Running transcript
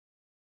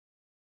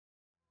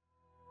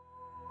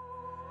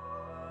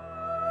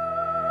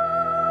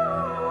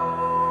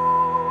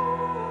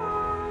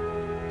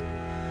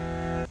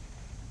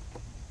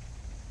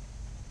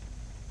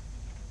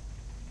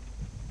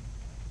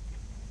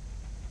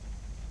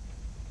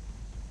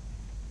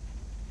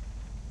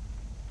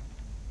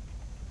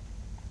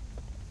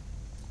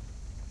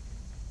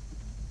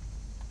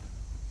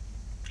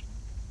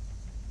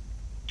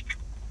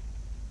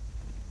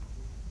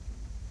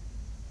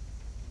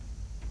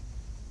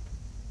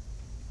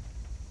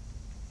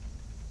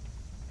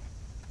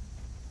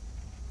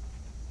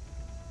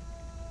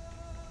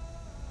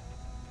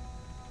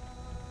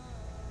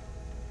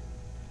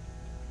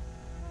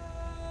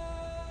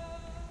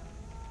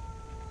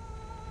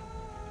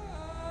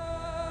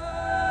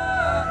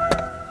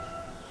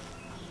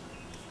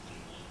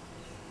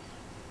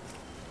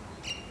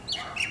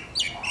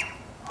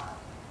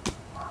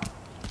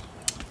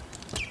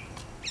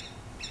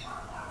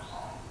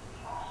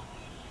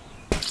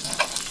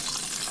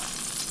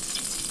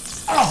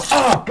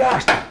Oh,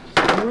 gosh.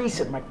 Grease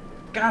it, my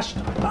gosh,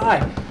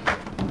 eye.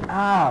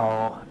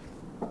 Ow.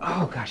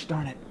 Oh, gosh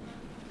darn it.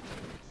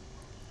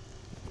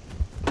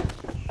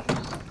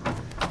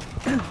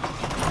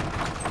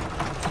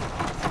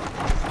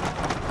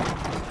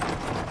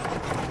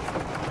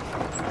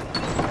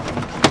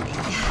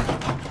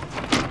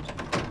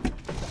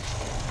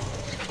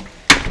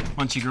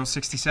 Munchy Girl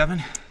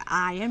 67?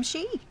 I am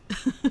she.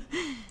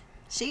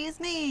 She is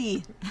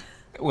me.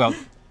 Well,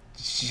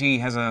 she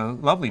has a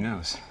lovely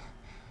nose.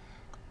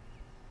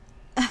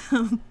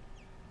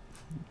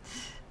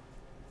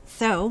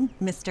 So,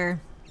 Mr.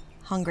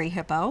 Hungry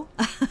Hippo,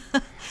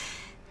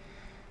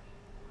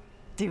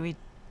 do we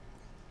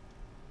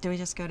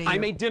just go to I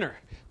made dinner.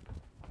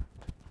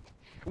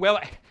 Well,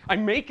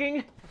 I'm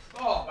making...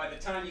 Oh, by the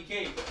time you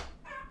came.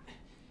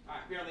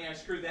 Apparently I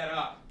screwed that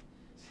up.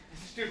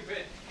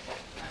 Stupid.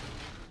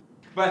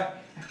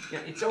 But yeah,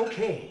 it's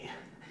okay.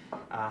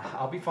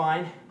 I'll be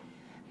fine.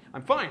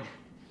 I'm fine.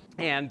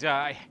 And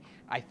I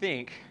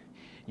think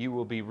you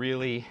will be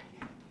really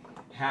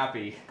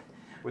happy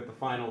with the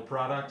final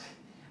product.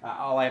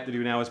 All I have to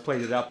do now is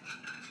plate it up.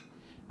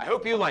 I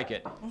hope you like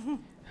it. Mm-hmm.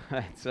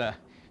 It's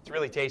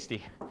really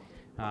tasty.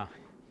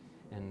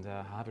 And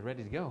I'll have it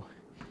ready to go.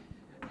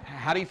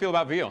 How do you feel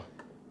about veal?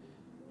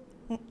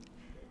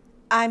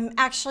 I'm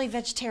actually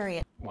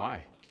vegetarian.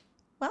 Why?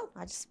 Well,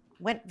 I just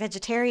went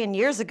vegetarian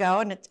years ago,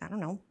 and I don't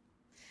know,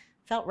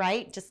 felt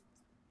right. Just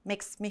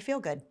makes me feel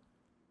good.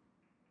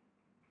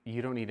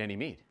 You don't eat any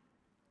meat?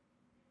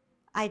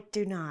 I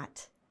do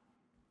not.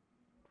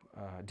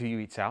 Do you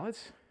eat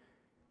salads?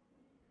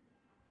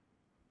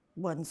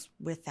 Ones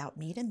without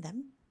meat in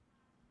them.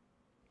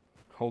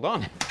 Hold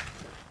on.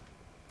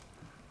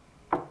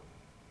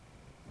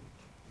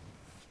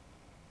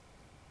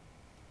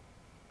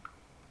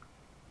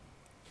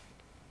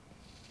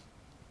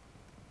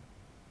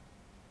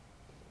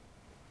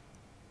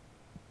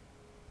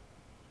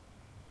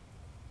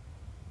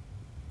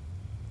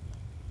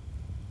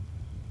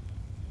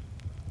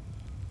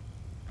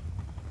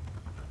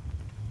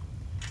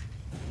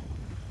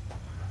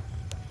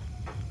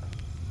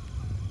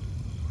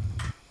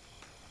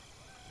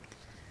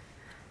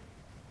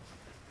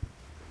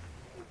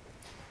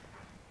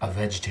 A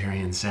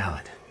vegetarian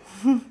salad.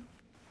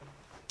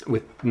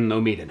 With no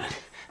meat in it.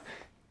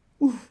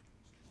 Ooh.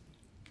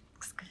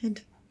 Looks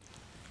good.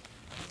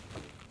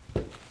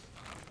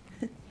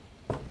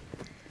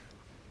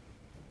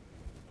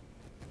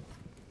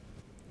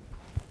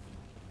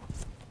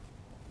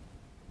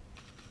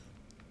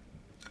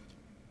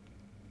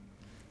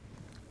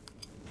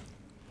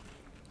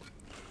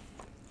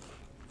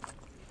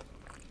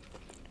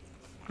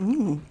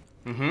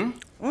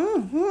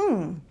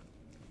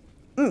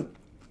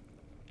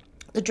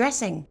 The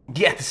dressing.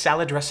 Yeah, the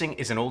salad dressing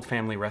is an old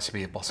family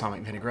recipe of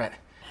balsamic vinaigrette.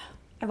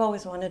 I've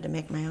always wanted to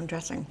make my own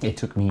dressing. It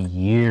took me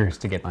years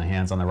to get my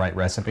hands on the right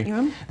recipe.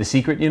 Yeah. The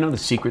secret, the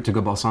secret to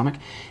good balsamic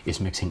is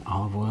mixing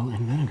olive oil and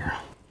vinegar.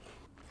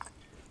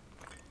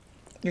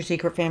 Your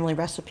secret family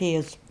recipe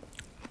is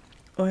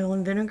oil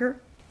and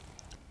vinegar?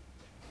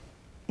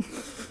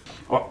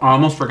 Oh, I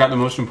almost forgot the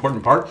most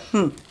important part.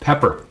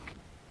 Pepper.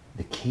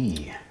 The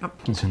key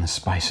is in the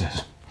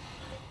spices.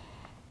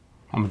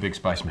 I'm a big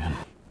spice man.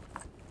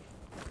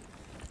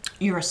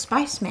 You're a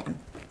spice man.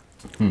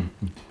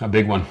 A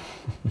big one.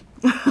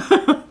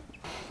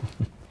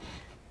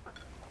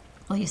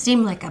 Well, you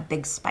seem like a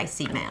big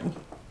spicy man.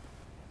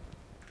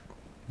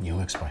 You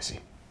look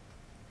spicy.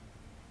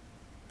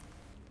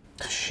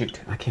 Shoot,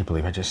 I can't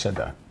believe I just said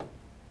that.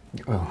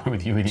 Well,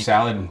 with you eating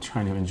salad and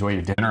trying to enjoy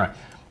your dinner,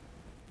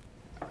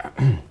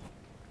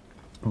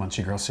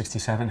 Munchy Girl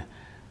 67,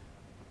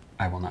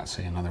 I will not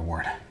say another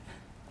word.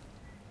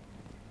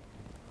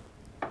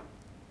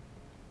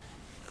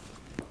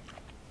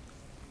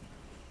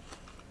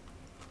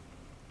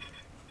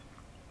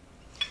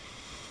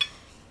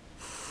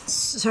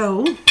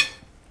 So,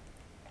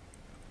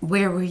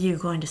 where were you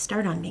going to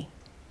start on me?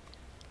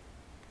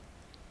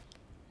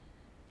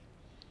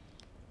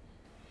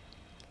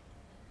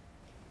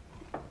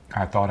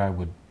 I thought I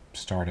would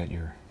start at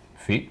your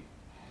feet,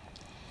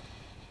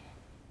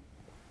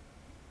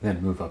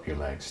 then move up your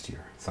legs to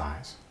your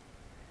thighs.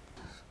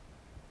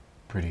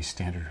 Pretty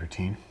standard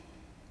routine.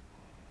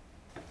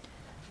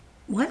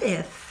 What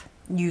if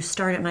you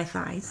start at my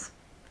thighs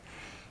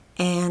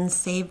and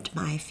saved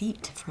my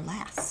feet for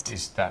last?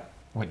 Is that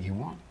what you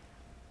want?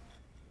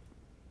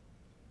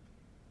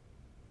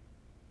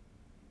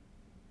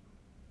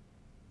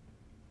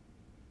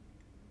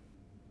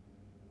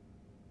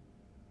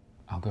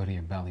 I'll go to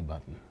your belly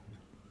button,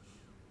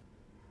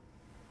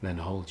 then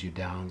hold you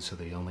down so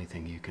the only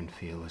thing you can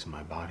feel is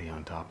my body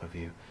on top of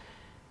you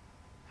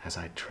as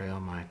I trail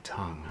my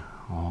tongue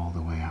all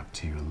the way up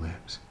to your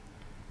lips.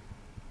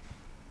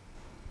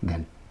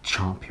 Then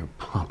chomp your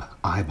plump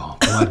eyeball,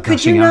 blood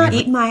Could you gushing out not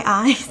eat my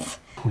eyes?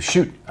 Oh,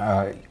 shoot.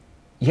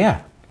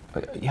 Yeah.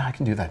 Yeah, I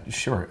can do that,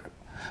 sure.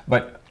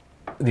 But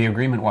the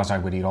agreement was I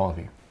would eat all of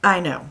you. I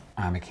know.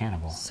 I'm a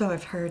cannibal. So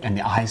I've heard. And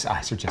the eyes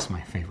are just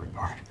my favorite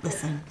part.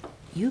 Listen,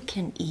 you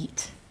can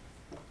eat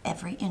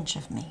every inch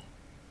of me.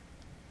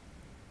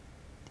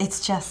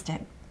 It's just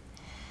it.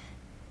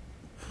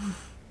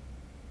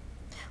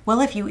 Well,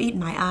 if you eat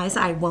my eyes,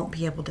 I won't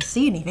be able to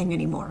see anything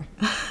anymore.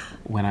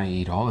 When I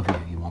eat all of you,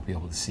 you won't be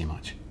able to see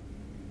much.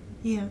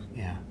 Yeah.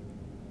 Yeah.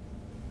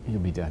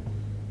 You'll be dead.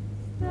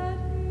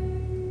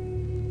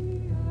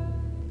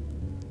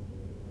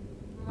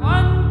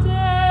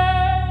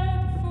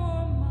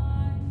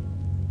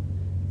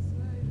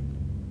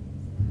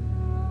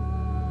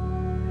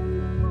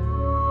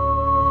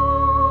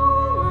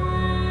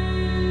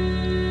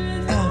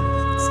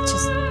 It's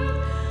just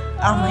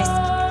all my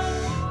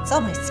skin. It's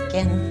all my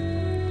skin.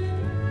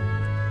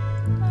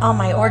 All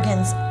my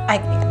organs.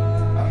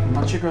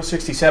 Munchie Girl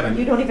 67.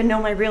 You don't even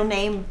know my real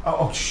name.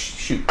 Oh,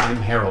 shoot. I'm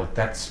Harold.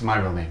 That's my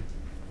real name.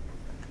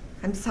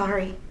 I'm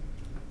sorry.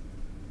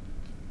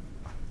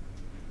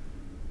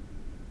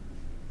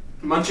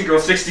 Munchie Girl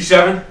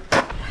 67.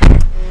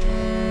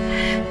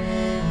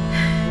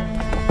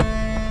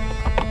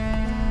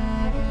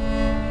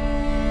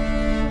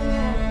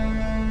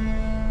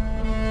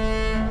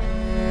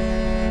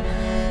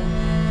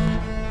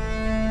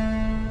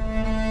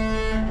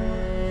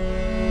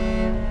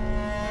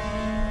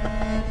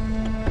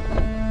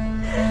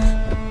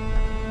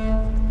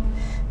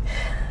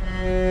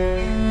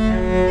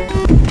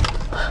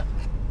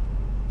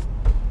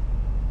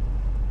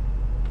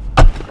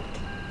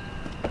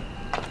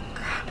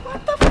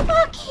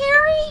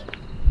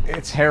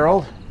 It's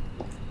Harold.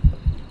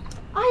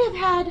 I have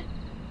had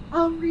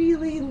a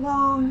really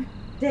long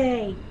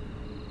day.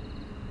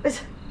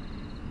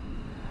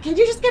 Can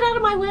you just get out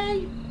of my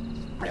way?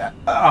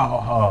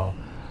 Oh.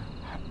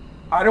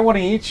 I don't want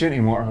to eat you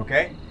anymore,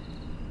 okay?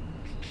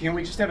 Can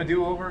we just have a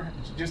do-over?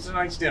 Just a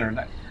nice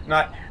dinner.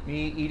 Not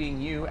me eating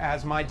you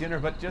as my dinner,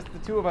 but just the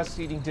two of us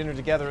eating dinner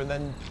together and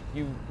then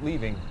you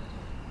leaving.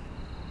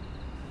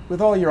 With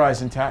all your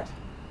eyes intact.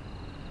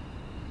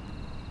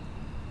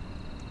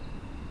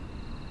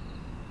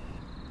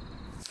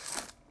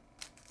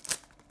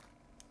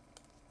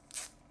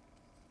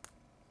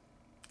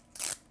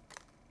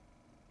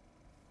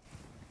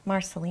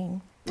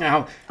 Marceline.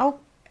 Ow. Oh.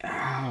 Oh.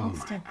 Hold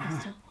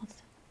still.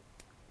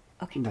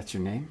 Okay. That's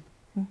your name?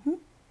 Mm-hmm.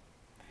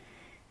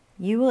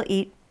 You will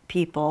eat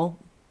people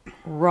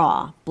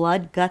raw,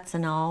 blood, guts,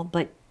 and all,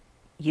 but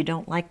you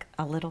don't like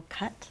a little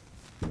cut?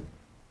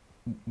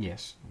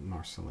 Yes,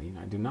 Marceline,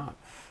 I do not.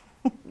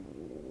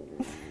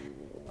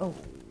 Oh.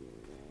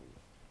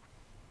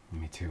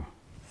 Me too.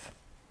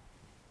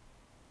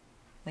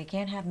 Well, you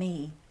can't have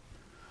me.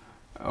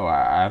 Oh,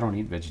 I don't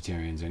eat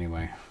vegetarians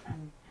anyway.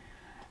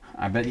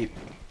 I bet you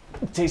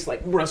taste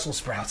like Brussels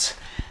sprouts.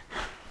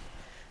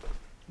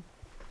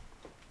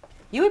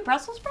 You eat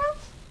Brussels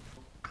sprouts?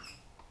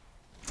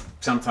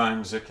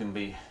 Sometimes it can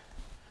be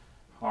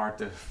hard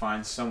to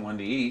find someone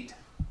to eat.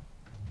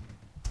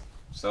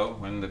 So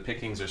when the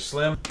pickings are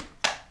slim,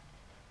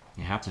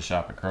 you have to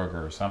shop at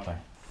Kroger or something.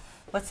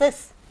 What's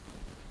this?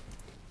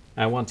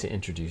 I want to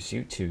introduce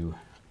you to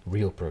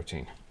real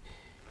protein.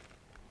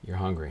 You're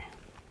hungry.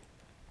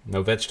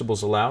 No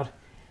vegetables allowed,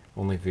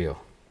 only veal.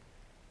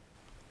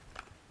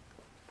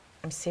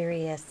 I'm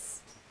serious.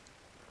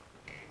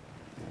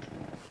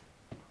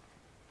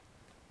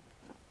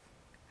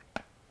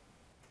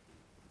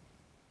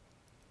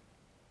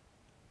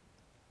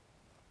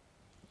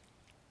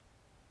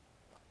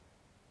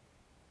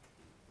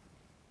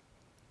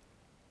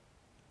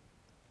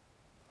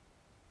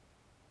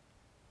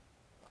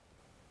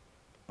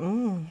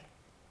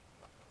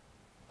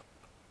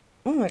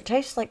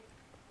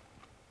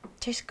 It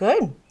tastes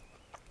good.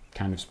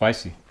 Kind of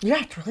spicy.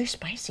 Yeah, it's really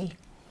spicy.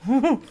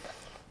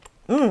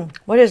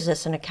 What is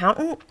this, an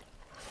accountant?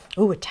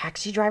 Ooh, a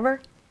taxi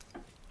driver?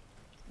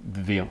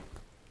 The veal.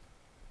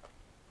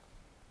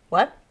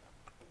 What?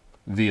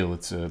 Veal,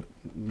 it's a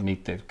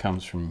meat that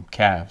comes from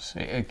calves.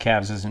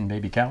 Calves as in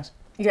baby cows?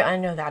 Yeah, I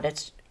know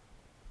that.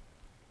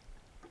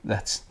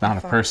 That's not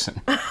a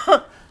person.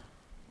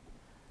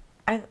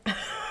 I...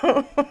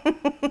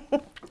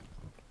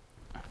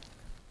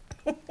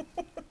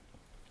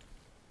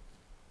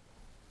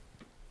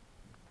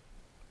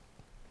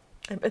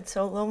 I've been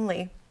so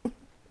lonely.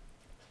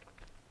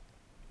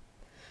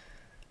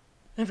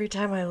 Every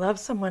time I love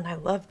someone, I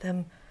love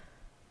them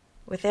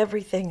with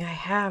everything I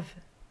have.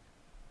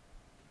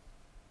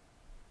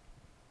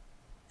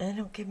 And they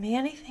don't give me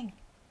anything.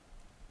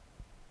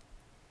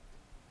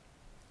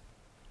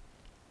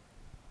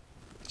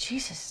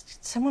 Jesus,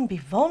 could someone be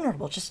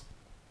vulnerable?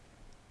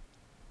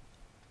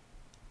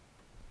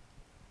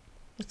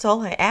 That's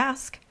all I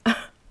ask.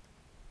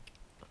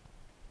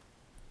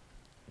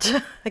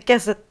 I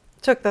guess it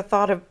took the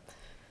thought of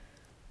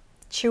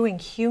chewing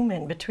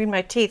human between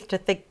my teeth to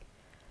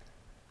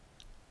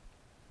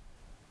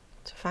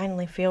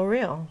finally feel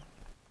real.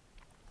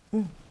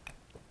 Do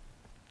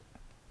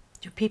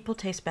people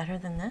taste better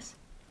than this?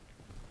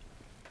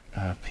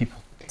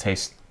 People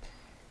taste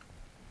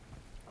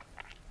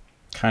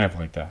kind of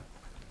like that.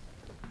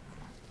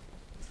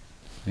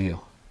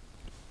 Veal.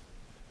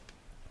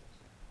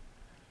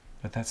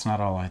 But that's not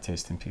all I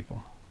taste in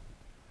people.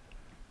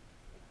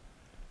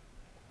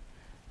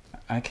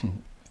 I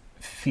can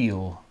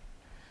feel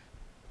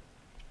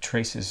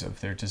traces of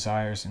their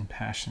desires and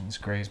passions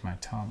graze my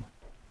tongue.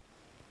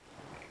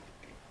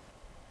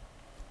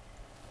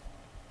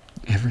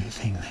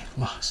 Everything they've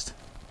lost.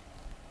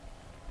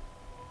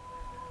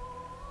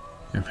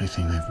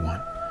 Everything they've won.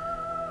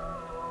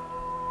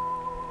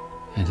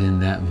 And in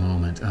that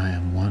moment, I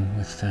am one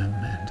with them,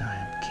 and I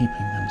am keeping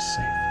them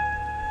safe.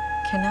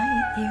 Can I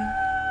eat you?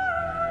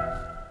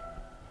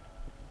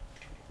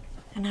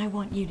 And I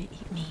want you to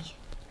eat me.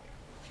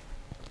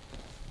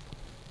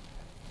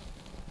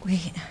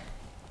 We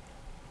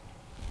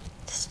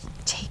just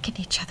take in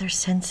each other's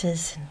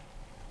senses and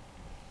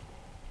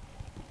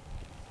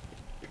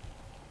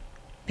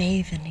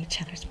bathe in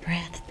each other's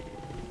breath.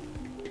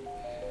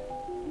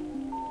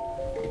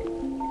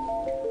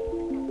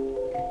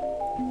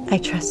 I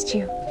trust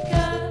you.